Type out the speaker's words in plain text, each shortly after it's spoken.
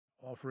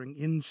offering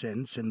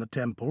incense in the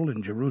temple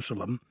in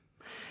Jerusalem,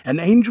 an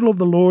angel of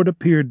the Lord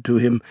appeared to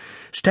him,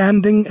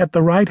 standing at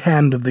the right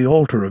hand of the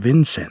altar of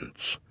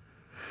incense.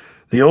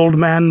 The old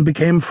man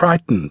became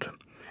frightened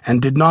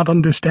and did not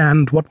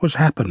understand what was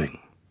happening.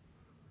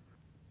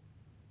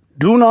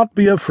 "Do not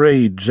be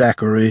afraid,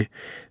 Zachary,"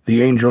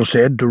 the angel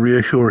said to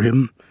reassure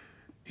him.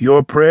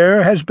 "Your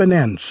prayer has been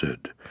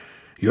answered.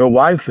 Your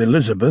wife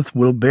Elizabeth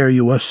will bear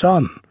you a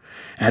son,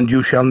 and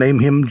you shall name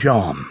him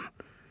John.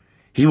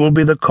 He will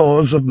be the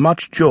cause of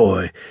much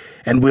joy,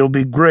 and will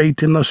be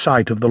great in the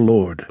sight of the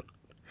Lord.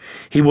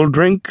 He will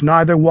drink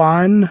neither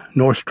wine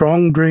nor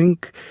strong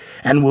drink,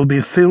 and will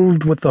be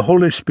filled with the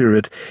Holy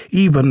Spirit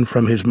even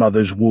from his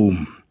mother's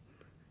womb.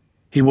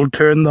 He will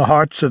turn the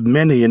hearts of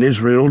many in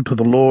Israel to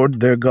the Lord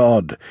their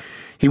God.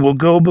 He will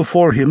go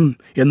before him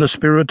in the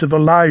spirit of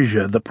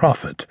Elijah the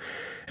prophet,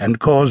 and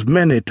cause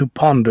many to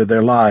ponder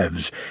their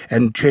lives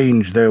and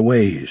change their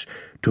ways,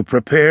 to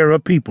prepare a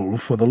people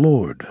for the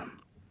Lord."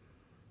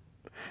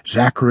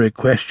 Zachary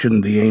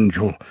questioned the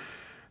angel,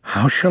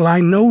 "How shall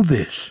I know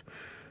this?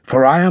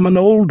 For I am an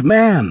old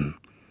man,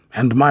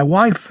 and my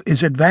wife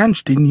is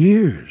advanced in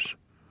years."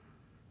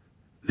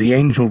 The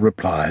angel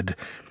replied,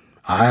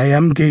 "I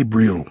am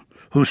Gabriel,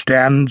 who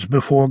stands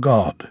before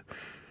God.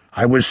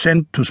 I was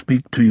sent to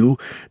speak to you,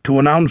 to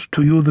announce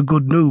to you the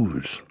good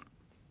news.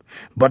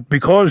 But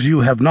because you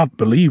have not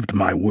believed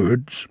my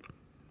words,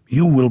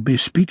 you will be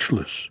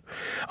speechless,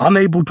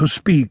 unable to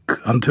speak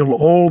until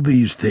all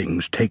these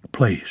things take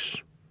place."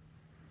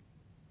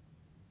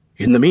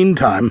 In the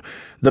meantime,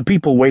 the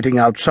people waiting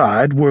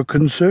outside were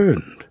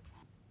concerned,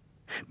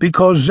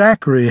 because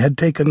Zachary had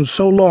taken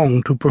so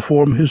long to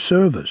perform his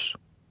service.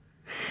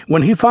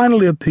 When he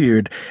finally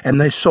appeared, and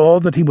they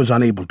saw that he was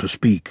unable to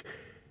speak,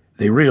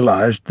 they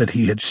realized that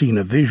he had seen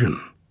a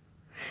vision.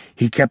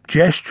 He kept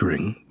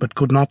gesturing, but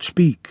could not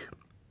speak.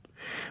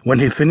 When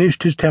he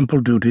finished his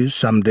temple duties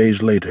some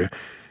days later,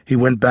 he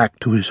went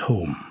back to his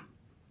home.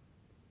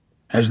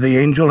 As the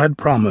angel had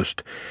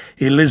promised,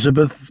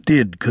 Elizabeth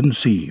did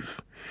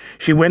conceive.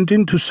 She went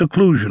into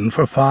seclusion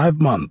for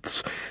 5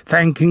 months,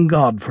 thanking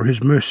God for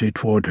his mercy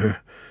toward her.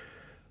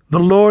 "The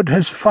Lord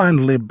has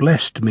finally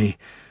blessed me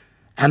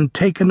and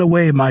taken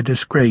away my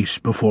disgrace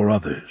before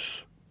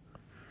others."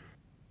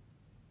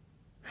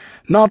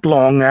 Not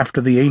long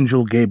after the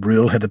angel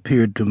Gabriel had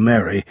appeared to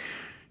Mary,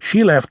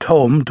 she left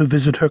home to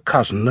visit her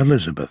cousin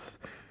Elizabeth.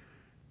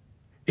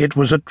 It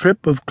was a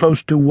trip of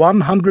close to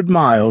 100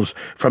 miles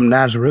from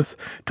Nazareth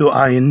to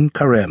Ain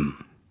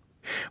Karem.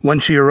 When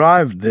she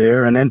arrived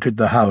there and entered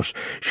the house,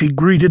 she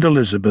greeted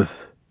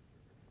Elizabeth.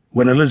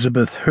 When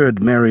Elizabeth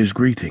heard Mary's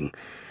greeting,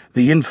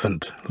 the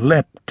infant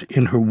leapt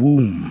in her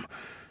womb,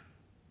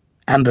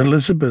 and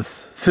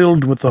Elizabeth,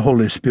 filled with the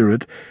Holy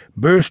Spirit,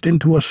 burst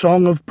into a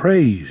song of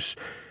praise.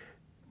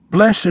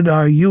 "Blessed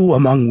are you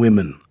among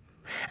women,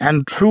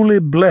 and truly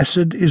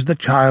blessed is the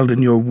child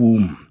in your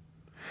womb.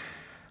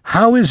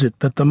 How is it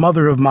that the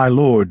mother of my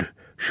Lord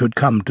should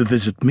come to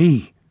visit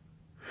me?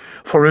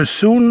 For as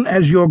soon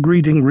as your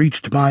greeting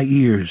reached my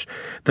ears,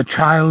 the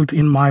child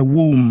in my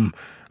womb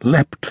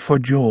leapt for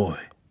joy.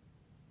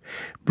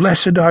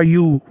 Blessed are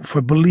you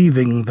for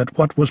believing that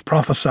what was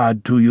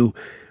prophesied to you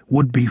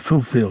would be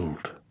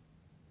fulfilled."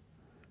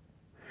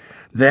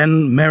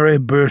 Then Mary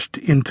burst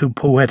into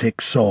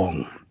poetic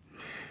song.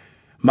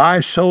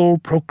 "My soul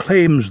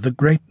proclaims the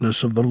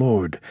greatness of the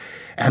Lord,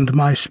 and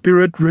my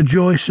spirit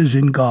rejoices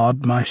in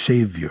God my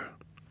Saviour.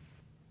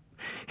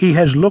 He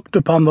has looked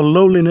upon the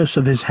lowliness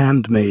of his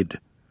handmaid.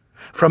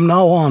 From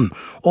now on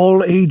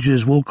all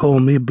ages will call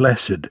me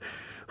blessed,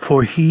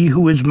 for he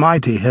who is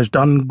mighty has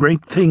done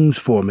great things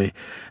for me,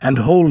 and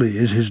holy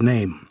is his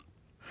name.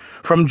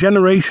 From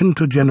generation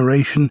to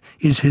generation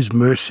is his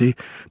mercy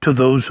to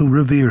those who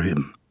revere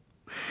him.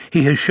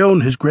 He has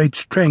shown his great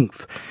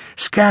strength,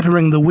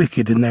 scattering the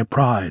wicked in their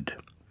pride.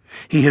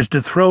 He has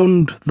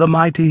dethroned the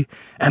mighty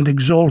and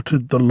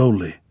exalted the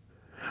lowly.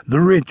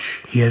 The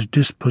rich he has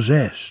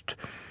dispossessed.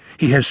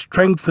 He has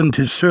strengthened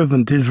his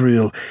servant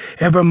Israel,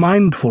 ever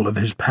mindful of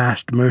his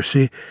past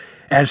mercy,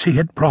 as he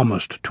had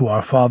promised to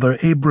our father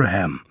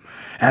Abraham,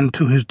 and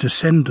to his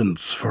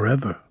descendants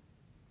forever."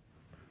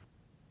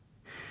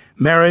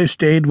 Mary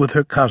stayed with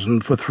her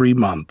cousin for 3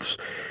 months,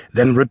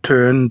 then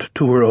returned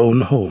to her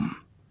own home.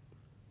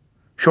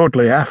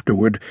 Shortly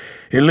afterward,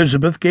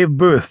 Elizabeth gave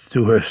birth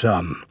to her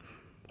son.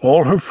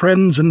 All her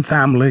friends and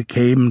family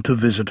came to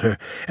visit her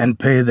and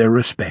pay their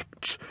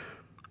respects.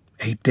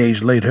 8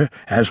 days later,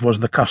 as was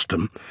the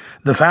custom,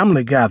 the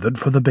family gathered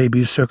for the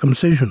baby's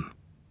circumcision.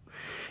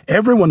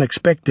 Everyone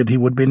expected he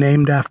would be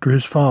named after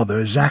his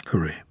father,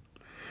 Zachary.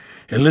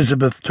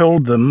 Elizabeth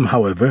told them,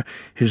 however,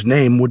 his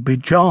name would be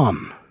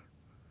John.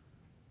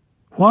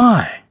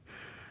 "Why?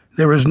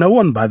 There is no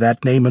one by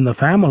that name in the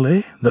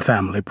family," the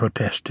family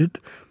protested.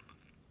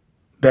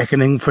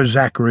 Beckoning for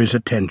Zachary's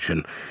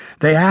attention,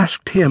 they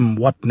asked him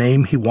what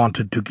name he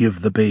wanted to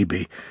give the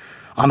baby.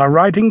 On a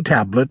writing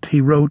tablet he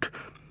wrote,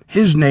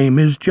 "His name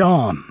is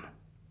John."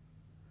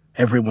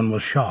 Everyone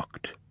was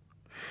shocked.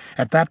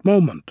 At that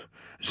moment,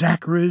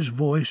 Zachary's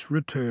voice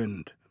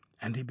returned,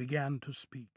 and he began to speak.